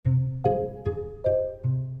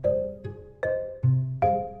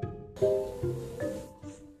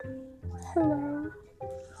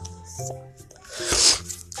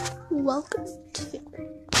welcome to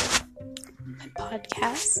my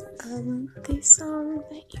podcast. The song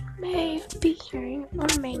that you may be hearing or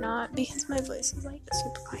may not, because my voice is like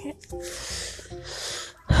super quiet.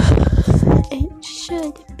 It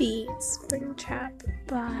should be Springtrap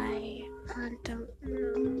by I don't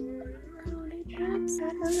know. Traps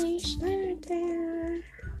there.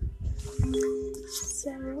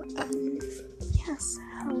 So yes,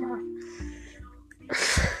 hello.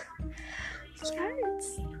 Yeah, it's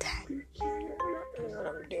 10. I don't know what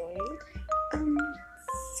I'm doing.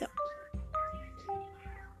 So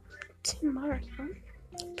tomorrow,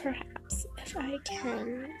 perhaps, if I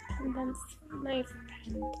can convince my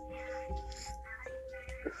friend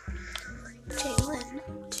Jalen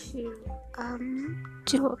to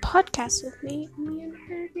do a podcast with me. Me and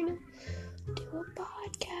her are gonna do a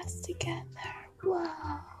podcast together.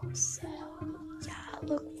 Wow. So yeah,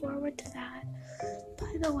 look forward to that.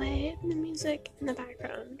 By the way, the music in the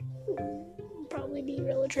background will probably be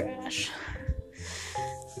real trash.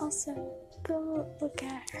 Also, go look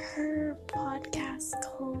at her podcast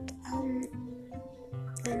called An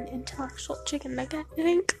Intellectual Chicken Nugget, I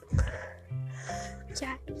think.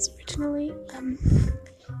 Yeah, it was originally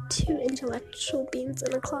 2 intellectual beings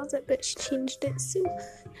in a closet, but she changed it to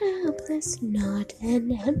helpless, not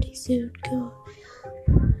an empty suit. Go.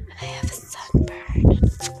 I have a sunburn.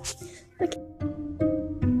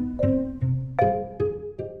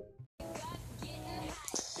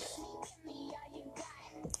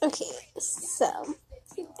 Okay, so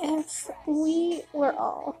if we were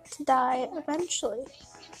all to die eventually,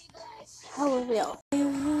 how will we all?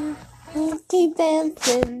 Keep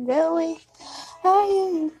dancing, Joey.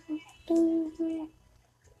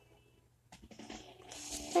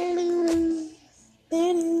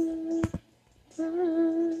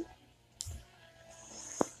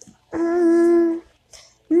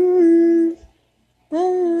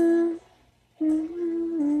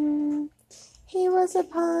 He was a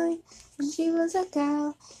pie and she was a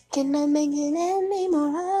girl. Can I make it any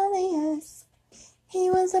more obvious? He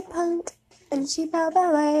was a punk and she felt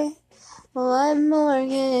ballet. What more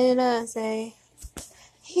can I say?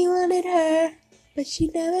 He wanted her, but she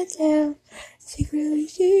never tell. Secretly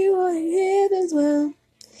she wanted him as well.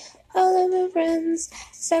 All of her friends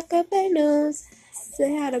stuck up their nose.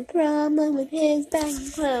 They had a problem with his baggy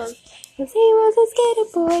clothes. Cause he was a skater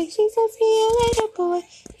boy, she said see you later boy.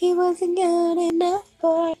 He wasn't good enough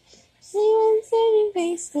for her. She was in her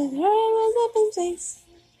face, cause her head was up in space.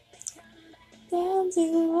 Down to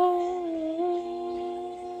the world.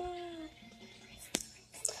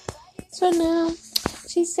 So now,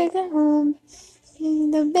 she's stuck at home.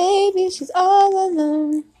 And the baby, she's all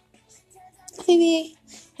alone. TV,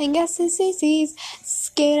 and guess who she sees?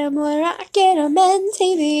 Skater boy, rocket on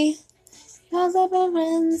MTV. Calls up her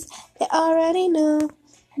friends, they already know.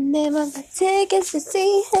 And they want the tickets to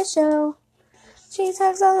see her show. She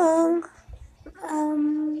talks along,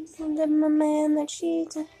 with my man that she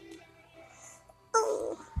took.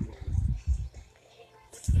 Oh.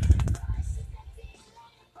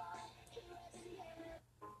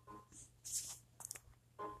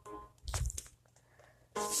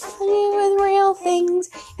 With real things,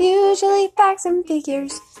 usually facts and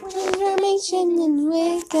figures, information and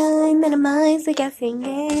wig. I minimize the guessing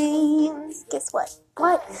games. Guess what?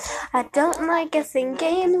 What? I don't like guessing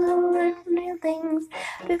games or real things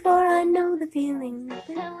before I know the feeling.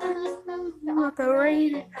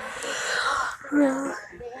 Operated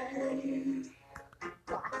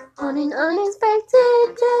on an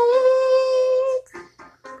unexpected date.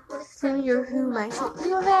 So you're who I should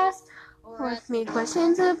have asked. Or ask me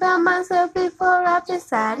questions about myself before I've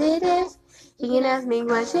decided it. You can ask me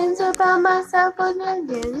questions about myself when I'm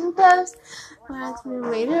getting close. Or ask me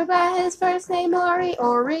later by his first name,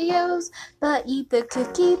 Oreos. But eat the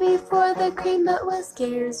cookie before the cream. But what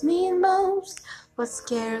scares me the most? What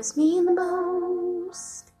scares me the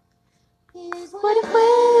most is what if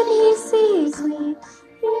when he sees me,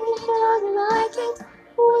 he doesn't like it?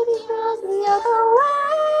 What if he throws the other way?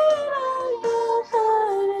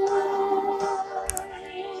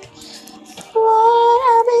 What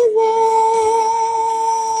happens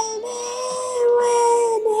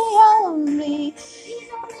when he holds me?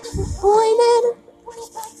 Pointed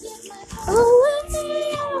away.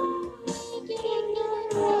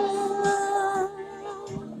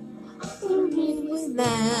 With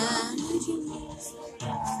that,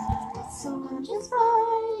 so I'm just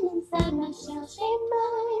fine inside my shell-shaped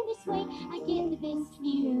mind. This way I can convince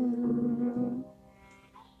you.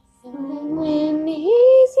 So when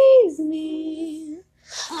he sees me,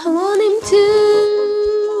 I want him to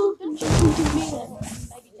be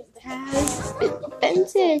has been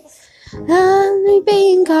invented. I'm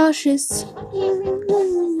being cautious.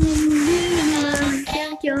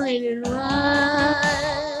 Calculated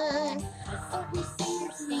why.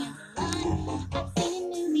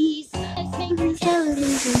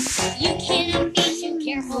 Television. You can't be too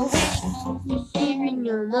careful when it comes to sharing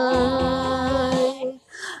your life.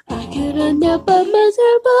 I could end up a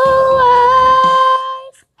miserable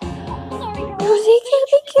life. Cause he could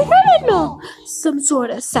be criminal. Some sort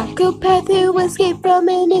of psychopath who escaped from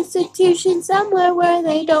an institution somewhere where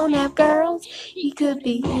they don't have girls. He could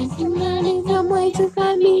be in some way to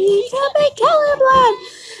find me. He could be colorblind.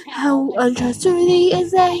 How untrustworthy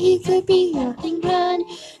is that? He could be nothing fun.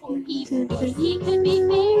 He could be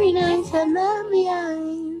very nice, have lovely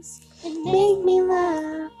eyes, and make me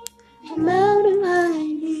laugh. I'm out of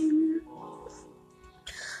hiding.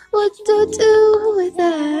 What to do with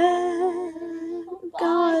that?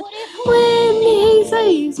 God, when he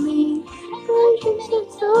saves me,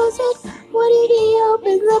 what if he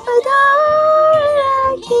opens up a door and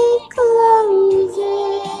I can't close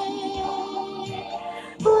it?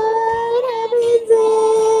 What happens then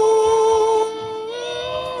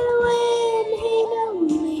when he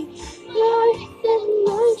knows me? You're sitting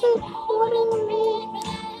on the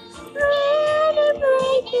trying to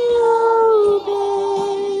break it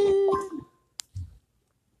open.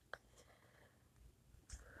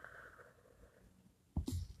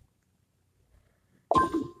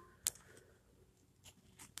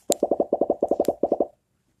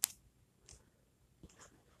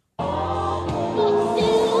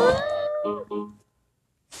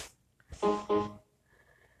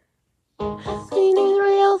 Meaning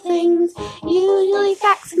real things, usually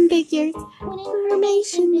facts and figures,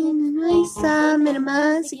 information in a way some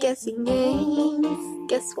minimize guessing games.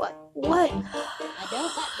 Guess what? What? I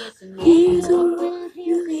don't like guessing. Here's all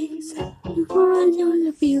feelings before I know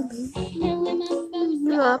the feeling. Now am I supposed You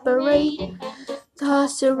to operate, if I'm just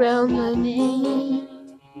tossed around my name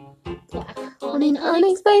on on an an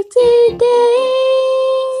unexpected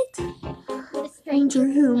date. A stranger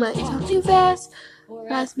who might talk too fast,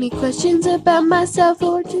 or ask me questions about myself,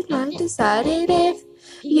 or just not decided if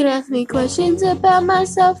you can ask me questions about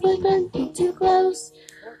myself when I'm too close.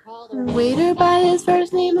 Waiter by his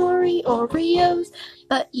first name or Oreos,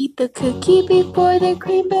 but eat the cookie before the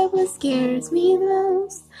cream. But what scares me the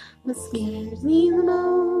most, what scares me the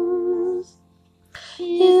most,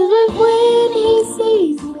 is that when he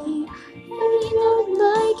sees me, and he doesn't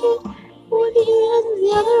like it, when he runs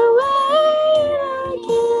the other way, I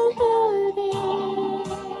can't hurt it.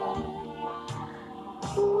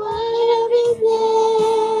 What happens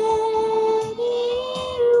then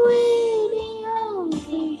when he holds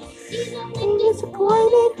me? I'm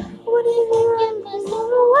disappointed. What if he runs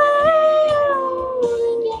myself away?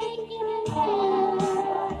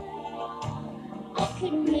 I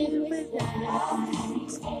couldn't live with that.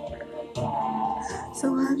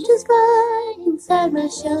 So I'm just fine inside my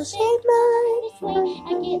shell-shaped mind. this way,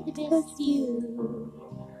 I get the best of you.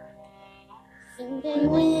 So then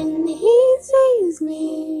When he sees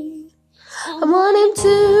me, I want him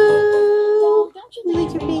to. don't you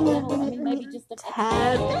Like think you're being maybe just a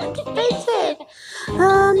tad defensive.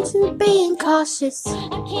 I'm too being cautious. I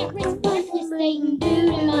can't risk I'm resisting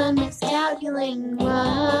due to my miscalculating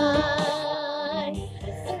why.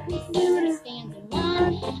 certain stands in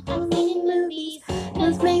line. I've seen in movies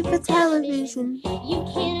Was made for television. you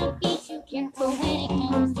cannot be too careful when it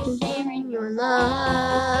comes to sharing Your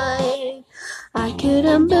life, I could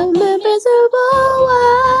have been a miserable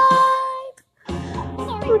life.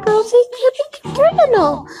 Girls, he could be a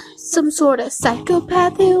criminal. Some sort of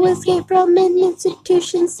psychopath who escaped from an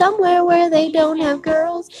institution somewhere where they don't have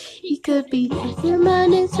girls. He could be your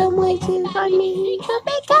mind in some way to find me. He could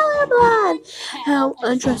be colorblind. How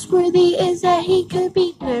untrustworthy is that? He could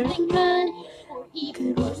be very kind. He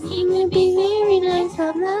could seem to be very nice,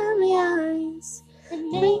 have lovely eyes, and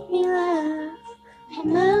make me laugh.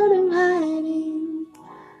 I'm out of hiding.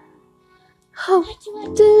 Oh, what do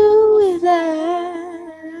I do with that?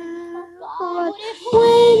 God,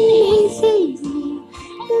 when he sees me,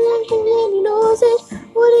 and he knows it,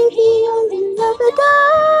 what if he opens up the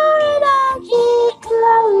door and I can't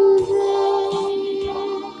close it?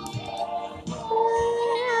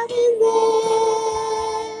 What happens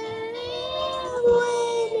then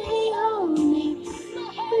when he holds me?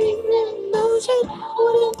 Brings an emotion,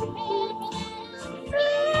 what if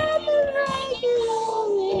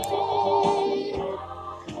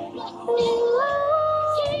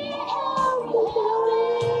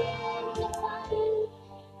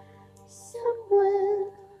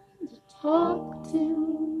someone to talk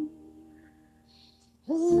to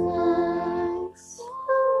who likes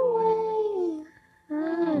the way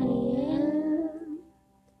I am.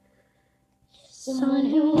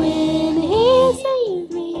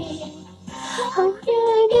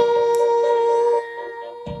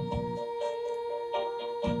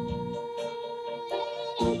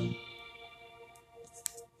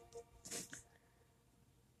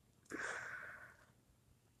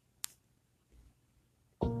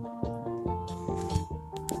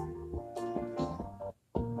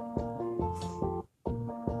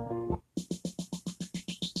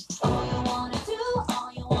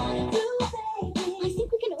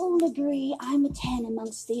 agree I'm a 10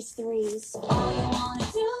 amongst these threes. All you wanna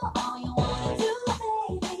do,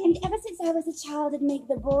 baby. And ever since I was a child, it'd make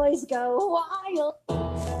the boys go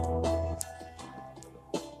wild.